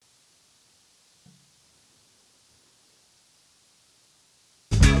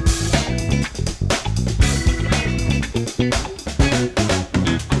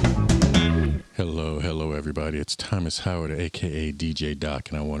Thomas Howard, aka DJ Doc,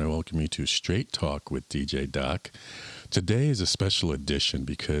 and I want to welcome you to Straight Talk with DJ Doc. Today is a special edition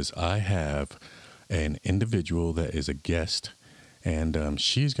because I have an individual that is a guest, and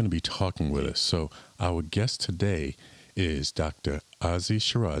she's going to be talking with us. So, our guest today is Dr. Azi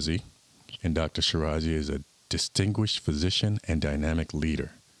Shirazi, and Dr. Shirazi is a distinguished physician and dynamic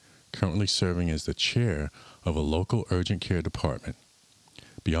leader, currently serving as the chair of a local urgent care department.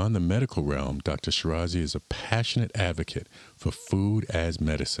 Beyond the medical realm, Dr. Shirazi is a passionate advocate for food as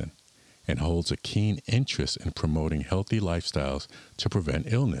medicine and holds a keen interest in promoting healthy lifestyles to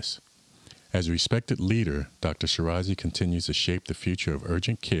prevent illness. As a respected leader, Dr. Shirazi continues to shape the future of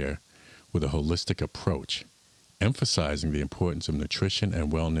urgent care with a holistic approach, emphasizing the importance of nutrition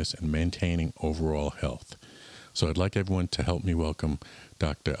and wellness and maintaining overall health. So I'd like everyone to help me welcome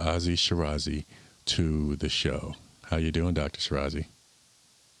Dr. Azi Shirazi to the show. How you doing, Dr. Shirazi?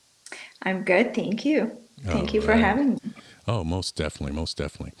 I'm good, thank you. All Thank you for right. having me. Oh, most definitely, most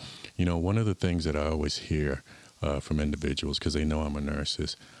definitely. You know, one of the things that I always hear from individuals, because they know I'm a nurse,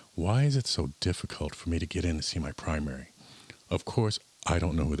 is why is it so difficult for me to get in to see my primary? Of course, I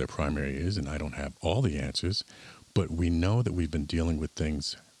don't know who their primary is, and I don't have all the answers, but we know that we've been dealing with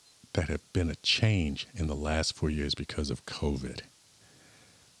things that have been a change in the last 4 years because of COVID.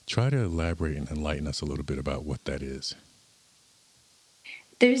 Try to elaborate and enlighten us a little bit about what that is.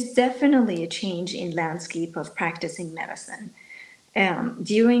 There's definitely a change in landscape of practicing medicine.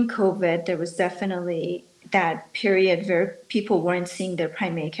 During COVID, there was definitely that period where people weren't seeing their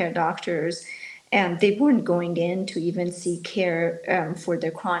primary care doctors and they weren't going in to even seek care for their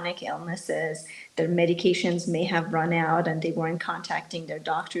chronic illnesses. Their medications may have run out and they weren't contacting their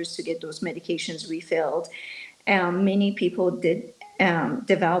doctors to get those medications refilled. Many people did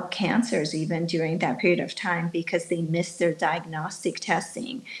develop cancers even during that period of time because they missed their diagnostic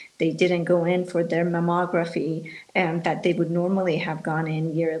testing. They didn't go in for their mammography that they would normally have gone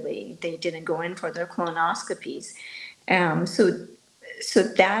in yearly. They didn't go in for their colonoscopies. So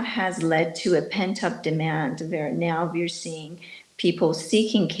that has led to a pent up demand where now we're seeing people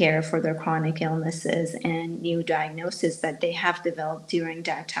seeking care for their chronic illnesses and new diagnoses that they have developed during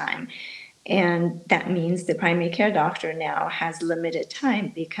that time. And that means the primary care doctor now has limited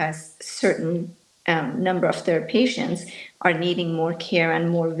time because certain number of their patients are needing more care and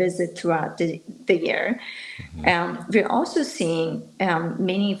more visit throughout the year. Hmm. We're also seeing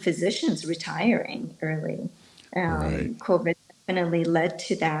many physicians retiring early. Right. COVID definitely led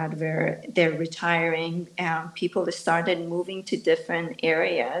to that, where they're retiring. People started moving to different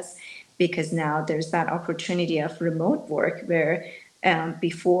areas because now there's that opportunity of remote work where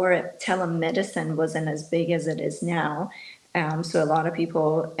before telemedicine wasn't as big as it is now. So a lot of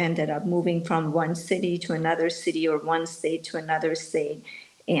people ended up moving from one city to another city or one state to another state.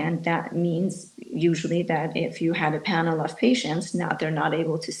 And that means usually that if you had a panel of patients, now they're not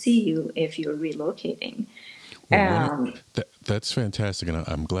able to see you if you're relocating. Well, that's fantastic, and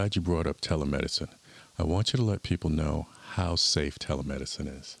I'm glad you brought up telemedicine. I want you to let people know how safe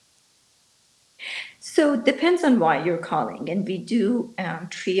telemedicine is. So it depends on why you're calling, and we do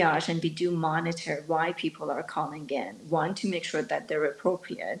triage and we do monitor why people are calling in. One, to make sure that they're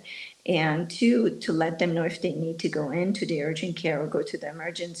appropriate, and two, to let them know if they need to go into the urgent care or go to the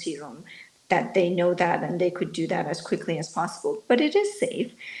emergency room, that they know that and they could do that as quickly as possible. But it is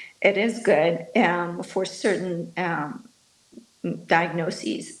safe. It is good for certain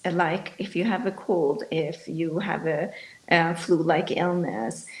diagnoses, like if you have a cold, if you have a flu-like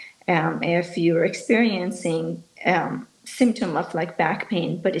illness, if you're experiencing symptom of like back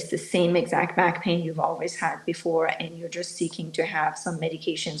pain, but it's the same exact back pain you've always had before, and you're just seeking to have some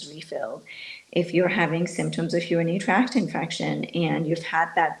medications refilled. If you're having symptoms of urinary tract infection and you've had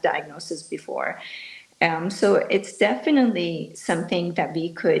that diagnosis before. So it's definitely something that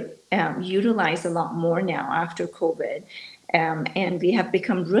we could utilize a lot more now after COVID. And we have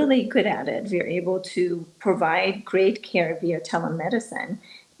become really good at it. We're able to provide great care via telemedicine,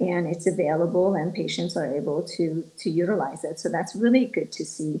 and it's available, and patients are able to utilize it. So that's really good to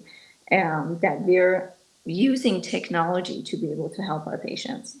see that we're using technology to be able to help our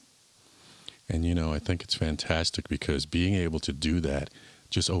patients. And, you know, I think it's fantastic because being able to do that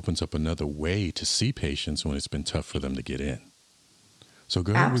just opens up another way to see patients when it's been tough for them to get in. So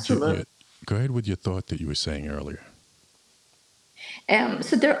go ahead with Absolutely. go ahead with your thought that you were saying earlier.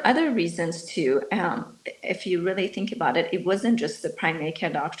 So there are other reasons too. If you really think about it, it wasn't just the primary care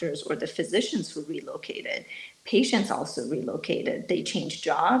doctors or the physicians who relocated. Patients also relocated. They changed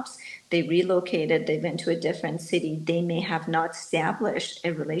jobs. They relocated. They went to a different city. They may have not established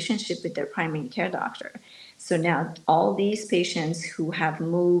a relationship with their primary care doctor. So now all these patients who have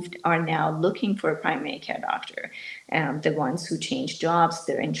moved are now looking for a primary care doctor. The ones who changed jobs,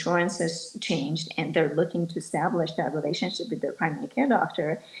 their insurance has changed, and they're looking to establish that relationship with their primary care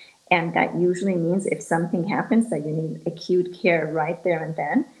doctor. And that usually means if something happens that you need acute care right there and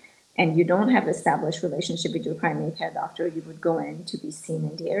then, and you don't have established relationship with your primary care doctor, you would go in to be seen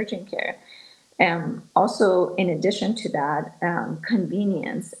in the urgent care. Also, in addition to that,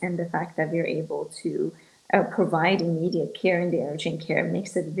 convenience and the fact that we're able to provide immediate care in the urgent care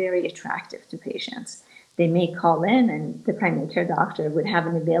makes it very attractive to patients. They may call in, and the primary care doctor would have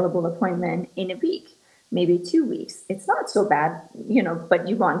an available appointment in a week, maybe 2 weeks. It's not so bad, but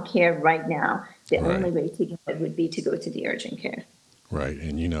you want care right now. The only Right. way to get it would be to go to the urgent care. Right.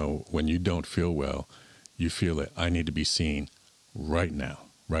 And when you don't feel well, you feel that I need to be seen right now,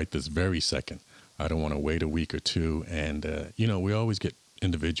 right this very second. I don't want to wait a week or two. And, we always get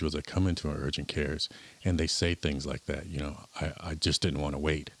individuals that come into our urgent cares and they say things like that. I just didn't want to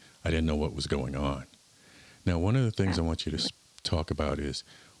wait. I didn't know what was going on. Now, one of the things I want you to talk about is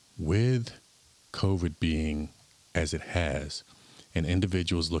with COVID being as it has and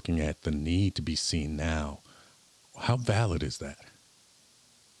individuals looking at the need to be seen now, how valid is that?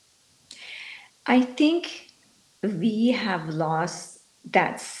 I think we have lost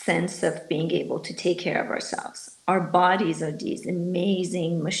that sense of being able to take care of ourselves. Our bodies are these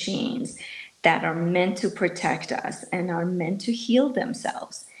amazing machines that are meant to protect us and are meant to heal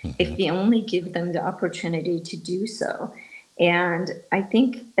themselves Hmm. if we only give them the opportunity to do so. And I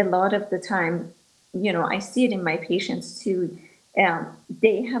think a lot of the time, I see it in my patients too.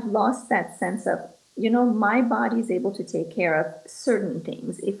 They have lost that sense of, my body is able to take care of certain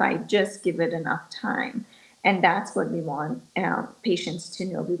things if I just give it enough time. And that's what we want patients to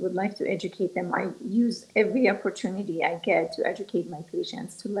know. We would like to educate them. I use every opportunity I get to educate my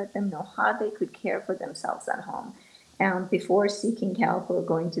patients to let them know how they could care for themselves at home before seeking help or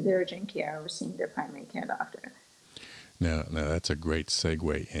going to the urgent care or seeing their primary care doctor. Now that's a great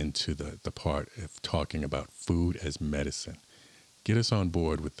segue into the part of talking about food as medicine. Get us on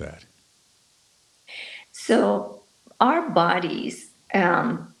board with that. So our bodies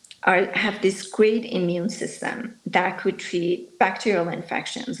have this great immune system that could treat bacterial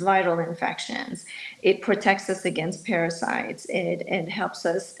infections, viral infections. It protects us against parasites. It helps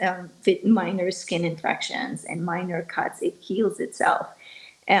us with minor skin infections and minor cuts. It heals itself.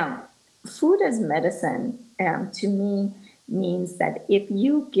 Um, Food as medicine, to me, means that if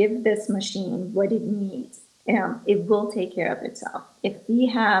you give this machine what it needs, it will take care of itself. If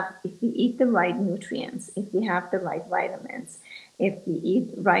we eat the right nutrients, if we have the right vitamins, if we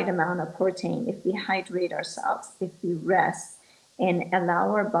eat the right amount of protein, if we hydrate ourselves, if we rest and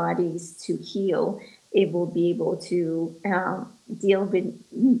allow our bodies to heal, it will be able to deal with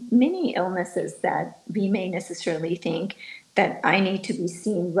many illnesses that we may necessarily think that I need to be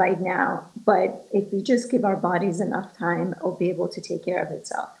seen right now. But if we just give our bodies enough time, it'll be able to take care of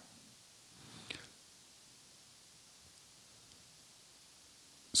itself.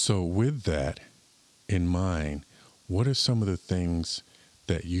 So, with that in mind, what are some of the things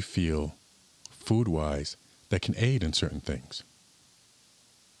that you feel food wise that can aid in certain things?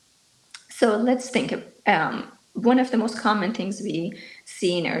 So let's think of one of the most common things we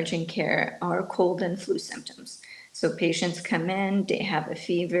see in urgent care are cold and flu symptoms. So patients come in, they have a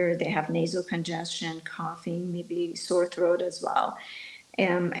fever, they have nasal congestion, coughing, maybe sore throat as well.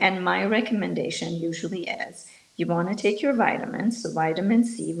 And my recommendation usually is you want to take your vitamins, so vitamin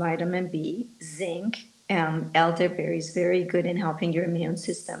C, vitamin B, zinc. Elderberry is very good in helping your immune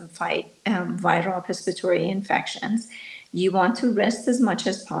system fight viral respiratory infections. You want to rest as much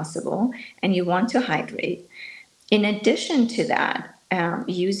as possible and you want to hydrate. In addition to that,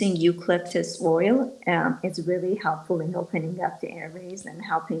 using eucalyptus oil is really helpful in opening up the airways and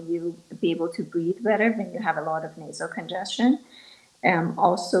helping you be able to breathe better when you have a lot of nasal congestion.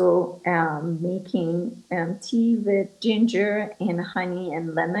 Also, making tea with ginger and honey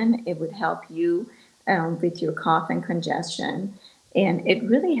and lemon, it would help you with your cough and congestion. And it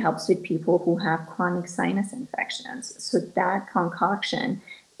really helps with people who have chronic sinus infections. So that concoction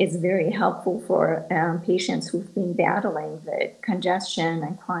is very helpful for patients who've been battling with congestion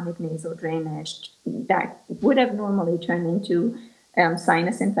and chronic nasal drainage that would have normally turned into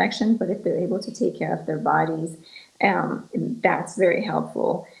sinus infection, but if they're able to take care of their bodies, that's very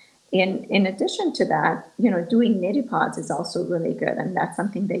helpful. In addition to that, doing neti pods is also really good, and that's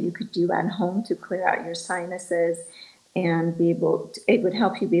something that you could do at home to clear out your sinuses and it would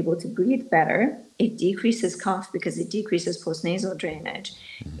help you be able to breathe better. It decreases cough because it decreases postnasal drainage,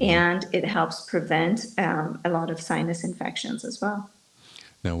 Hmm. and it helps prevent a lot of sinus infections as well.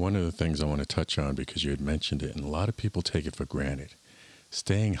 Now, one of the things I want to touch on, because you had mentioned it, and a lot of people take it for granted,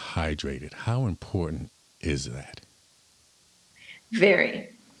 staying hydrated. How important is that? Very.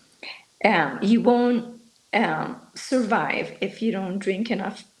 You won't survive if you don't drink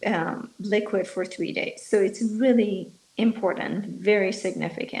enough liquid for 3 days. So it's really important, very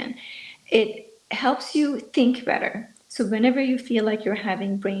significant. It helps you think better. So whenever you feel like you're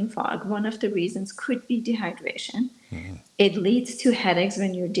having brain fog, one of the reasons could be dehydration. Mm-hmm. It leads to headaches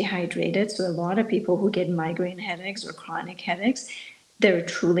when you're dehydrated. So a lot of people who get migraine headaches or chronic headaches, they're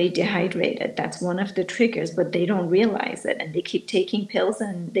truly dehydrated. That's one of the triggers, but they don't realize it. And they keep taking pills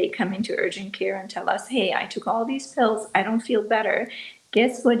and they come into urgent care and tell us, hey, I took all these pills. I don't feel better.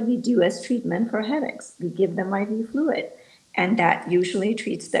 Guess what we do as treatment for headaches? We give them IV fluid. And that usually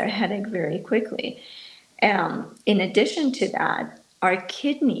treats their headache very quickly. In addition to that, our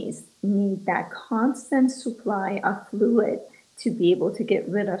kidneys need that constant supply of fluid to be able to get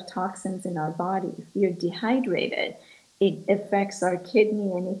rid of toxins in our body. If you're dehydrated, it affects our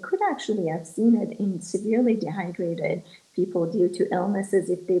kidney, and it could actually, I've seen it in severely dehydrated people due to illnesses.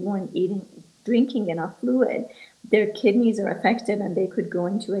 If they weren't drinking enough fluid, their kidneys are affected and they could go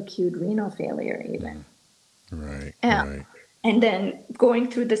into acute renal failure even. Right, Um, right. and then going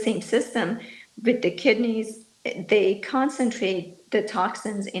through the same system with the kidneys, they concentrate the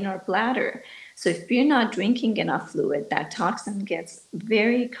toxins in our bladder. So if we're not drinking enough fluid, that toxin gets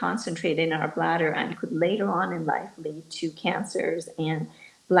very concentrated in our bladder and could later on in life lead to cancers and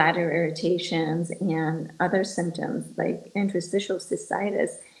bladder irritations and other symptoms like interstitial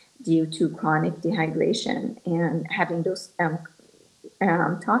cystitis due to chronic dehydration and having those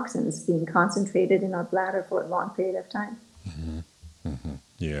toxins being concentrated in our bladder for a long period of time. Mm-hmm. Mm-hmm.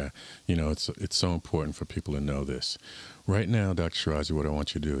 Yeah, it's so important for people to know this. Right now, Dr. Shirazi, what I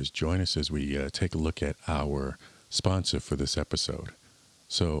want you to do is join us as we take a look at our sponsor for this episode.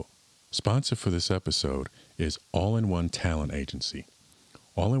 So, sponsor for this episode is All-in-One Talent Agency.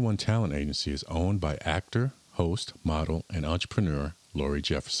 All-in-One Talent Agency is owned by actor, host, model, and entrepreneur Lori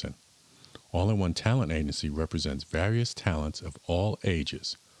Jefferson. All-in-One Talent Agency represents various talents of all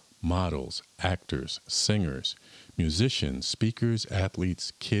ages: models, actors, singers, musicians, speakers,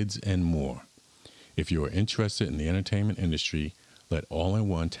 athletes, kids, and more. If you are interested in the entertainment industry, let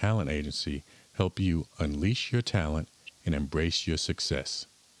All-in-One Talent Agency help you unleash your talent and embrace your success.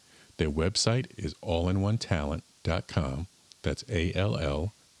 Their website is allinOneTalent.com. That's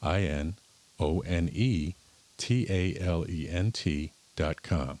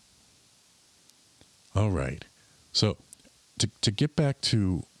ALLINONETALENT.com. All right. So to get back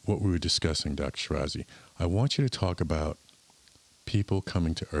to what we were discussing, Dr. Shirazi, I want you to talk about people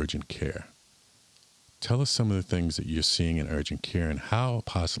coming to urgent care. Tell us some of the things that you're seeing in urgent care and how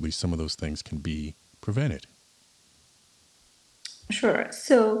possibly some of those things can be prevented. Sure.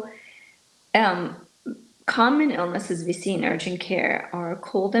 So, um, common illnesses we see in urgent care are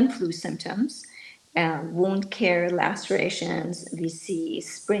cold and flu symptoms, wound care, lacerations. We see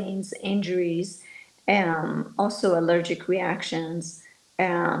sprains, injuries, also allergic reactions,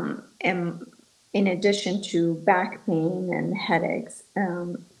 and in addition to back pain and headaches.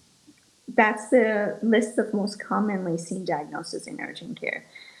 That's the list of most commonly seen diagnoses in urgent care.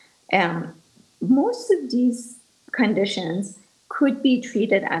 Um, Most of these conditions could be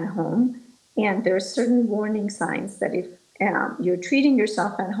treated at home, and there are certain warning signs that if you're treating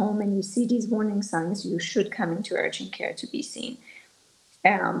yourself at home and you see these warning signs, you should come into urgent care to be seen.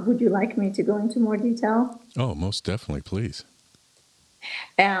 Would you like me to go into more detail? Oh, most definitely, please.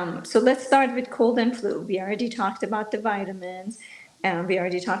 So let's start with cold and flu. We already talked about the vitamins, and we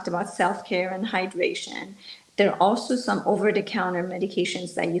already talked about self-care and hydration. There are also some over-the-counter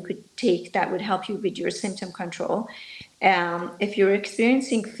medications that you could take that would help you with your symptom control. If you're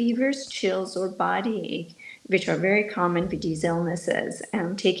experiencing fevers, chills, or body ache, which are very common with these illnesses,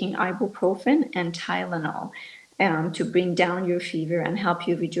 taking ibuprofen and Tylenol to bring down your fever and help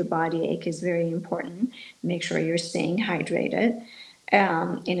you with your body ache is very important. Make sure you're staying hydrated.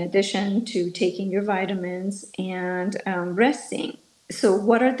 In addition to taking your vitamins and resting. So,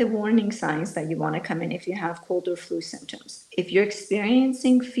 what are the warning signs that you want to come in if you have cold or flu symptoms? If you're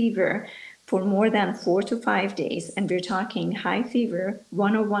experiencing fever for more than 4 to 5 days, and we're talking high fever,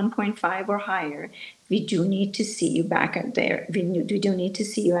 101.5 or higher, we do need to see you back at there. We do need to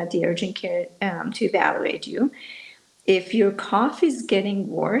see you at the urgent care to evaluate you. If your cough is getting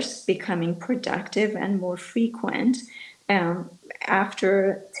worse, becoming productive and more frequent, um,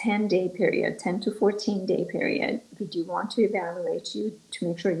 after 10-day period, 10 to 14-day period, we do want to evaluate you to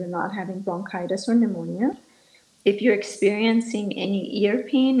make sure you're not having bronchitis or pneumonia. If you're experiencing any ear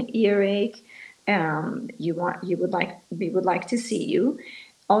pain, earache, we would like to see you.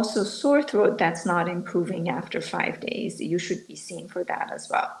 Also, sore throat that's not improving after 5 days, you should be seen for that as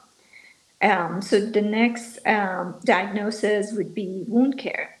well. So the next diagnosis would be wound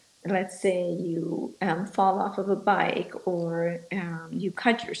care. Let's say you fall off of a bike or you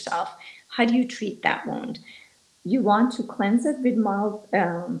cut yourself. How do you treat that wound? You want to cleanse it with mild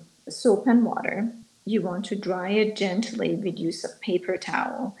soap and water. You want to dry it gently with use of paper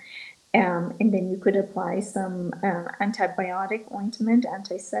towel. And then you could apply some antibiotic ointment,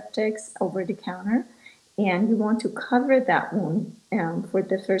 antiseptics over the counter. And you want to cover that wound for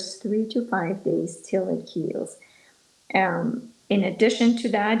the first 3 to 5 days till it heals. In addition to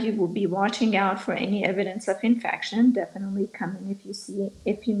that, you will be watching out for any evidence of infection. Definitely come in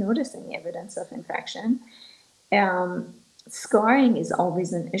if you notice any evidence of infection. Scarring is always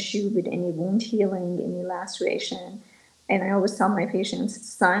an issue with any wound healing, any laceration. And I always tell my patients,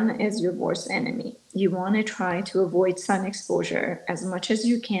 sun is your worst enemy. You want to try to avoid sun exposure as much as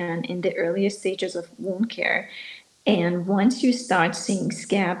you can in the earliest stages of wound care. And once you start seeing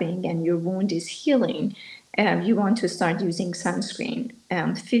scabbing and your wound is healing, you want to start using sunscreen,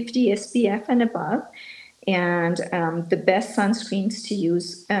 50 SPF and above. And the best sunscreens to use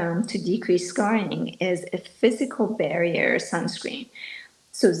to decrease scarring is a physical barrier sunscreen.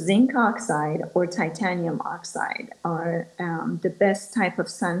 So zinc oxide or titanium oxide are the best type of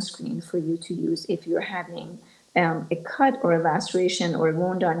sunscreen for you to use if you're having a cut or a laceration or a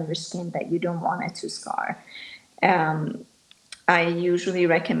wound on your skin that you don't want it to scar. I usually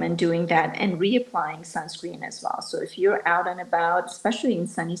recommend doing that and reapplying sunscreen as well. So if you're out and about, especially in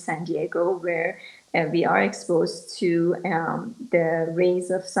sunny San Diego, where we are exposed to the rays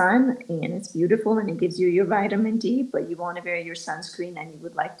of sun, and it's beautiful and it gives you your vitamin D, but you want to wear your sunscreen and you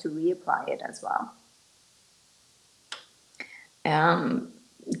would like to reapply it as well.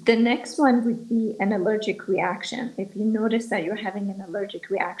 The next one would be an allergic reaction. If you notice that you're having an allergic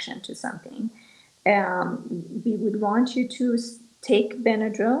reaction to something, we would want you to take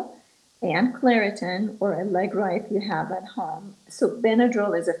Benadryl and Claritin or Allegra if you have at home. So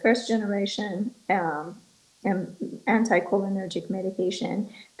Benadryl is a first generation anticholinergic medication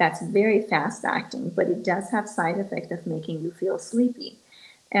that's very fast acting, but it does have side effect of making you feel sleepy.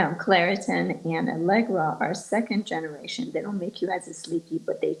 Claritin and Allegra are second generation. They don't make you as sleepy,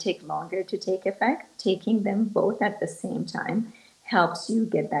 but they take longer to take effect. Taking them both at the same time helps you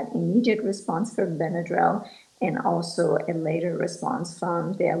get that immediate response from Benadryl and also a later response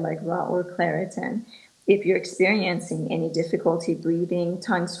from the Allegra or Claritin. If you're experiencing any difficulty breathing,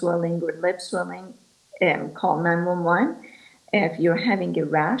 tongue swelling, or lip swelling, call 911. If you're having a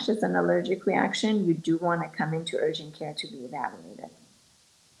rash as an allergic reaction, you do want to come into urgent care to be evaluated.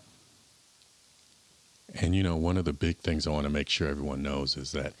 And one of the big things I want to make sure everyone knows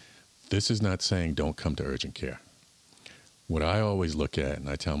is that this is not saying don't come to urgent care. What I always look at, and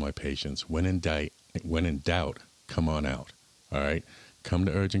I tell my patients, when in doubt, come on out. All right? Come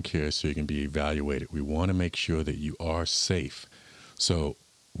to urgent care so you can be evaluated. We want to make sure that you are safe. So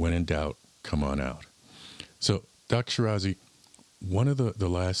when in doubt, come on out. So, Dr. Shirazi, one of the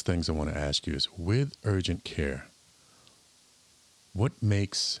last things I want to ask you is, with urgent care, what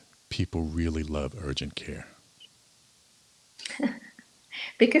makes people really love urgent care?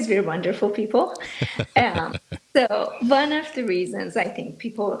 Because we're wonderful people. So one of the reasons I think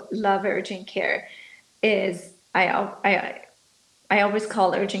people love urgent care is I always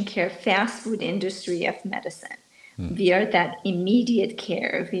call urgent care fast food industry of medicine. We are that immediate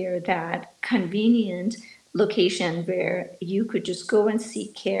care. We are that convenient location where you could just go and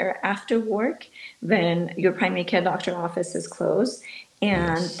seek care after work when your primary care doctor office is closed.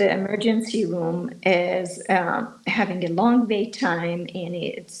 And Yes. the emergency room is having a long wait time and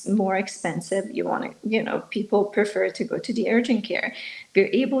it's more expensive. People prefer to go to the urgent care.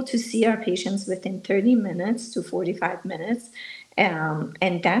 We're able to see our patients within 30 minutes to 45 minutes.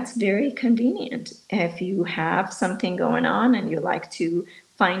 And that's very convenient. If you have something going on and you like to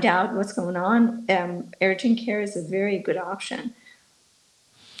find out what's going on, urgent care is a very good option.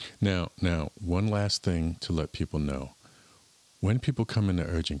 Now, one last thing to let people know. When people come into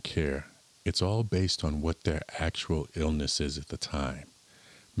urgent care, it's all based on what their actual illness is at the time.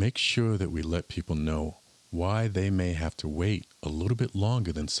 Make sure that we let people know why they may have to wait a little bit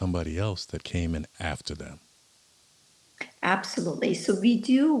longer than somebody else that came in after them. Absolutely. So we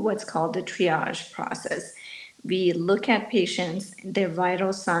do what's called the triage process. We look at patients, their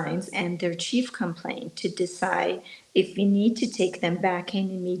vital signs, and their chief complaint to decide if we need to take them back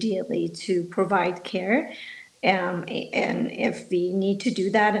in immediately to provide care. And if we need to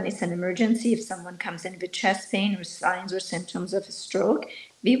do that and it's an emergency, if someone comes in with chest pain or signs or symptoms of a stroke,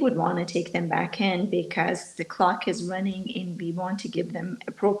 we would want to take them back in because the clock is running and we want to give them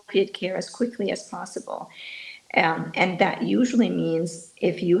appropriate care as quickly as possible. And that usually means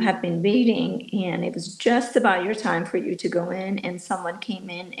if you have been waiting and it was just about your time for you to go in and someone came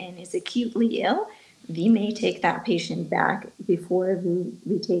in and is acutely ill, we may take that patient back before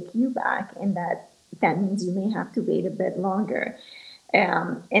we take you back. And that means you may have to wait a bit longer.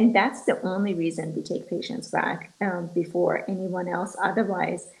 And that's the only reason we take patients back before anyone else.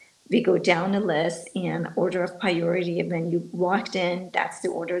 Otherwise, we go down a list in order of priority. When you walked in, that's the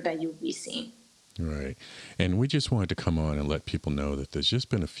order that you'll be seen. Right. And we just wanted to come on and let people know that there's just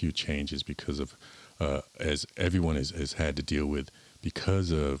been a few changes because of, as everyone has had to deal with,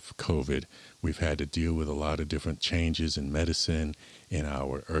 because of COVID, we've had to deal with a lot of different changes in medicine, in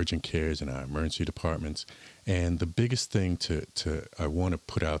our urgent cares, in our emergency departments. And the biggest thing I want to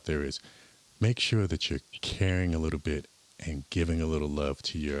put out there is make sure that you're caring a little bit and giving a little love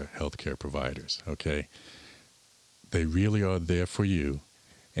to your healthcare providers, okay? They really are there for you,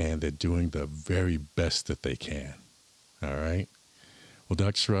 and they're doing the very best that they can. All right? Well,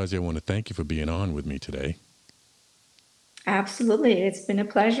 Dr. Shirazi, I want to thank you for being on with me today. Absolutely. It's been a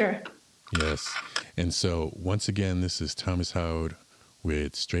pleasure. Yes. And so, once again, this is Thomas Howard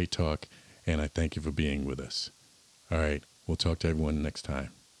with Straight Talk, and I thank you for being with us. All right. We'll talk to everyone next time.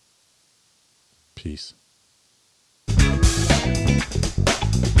 Peace.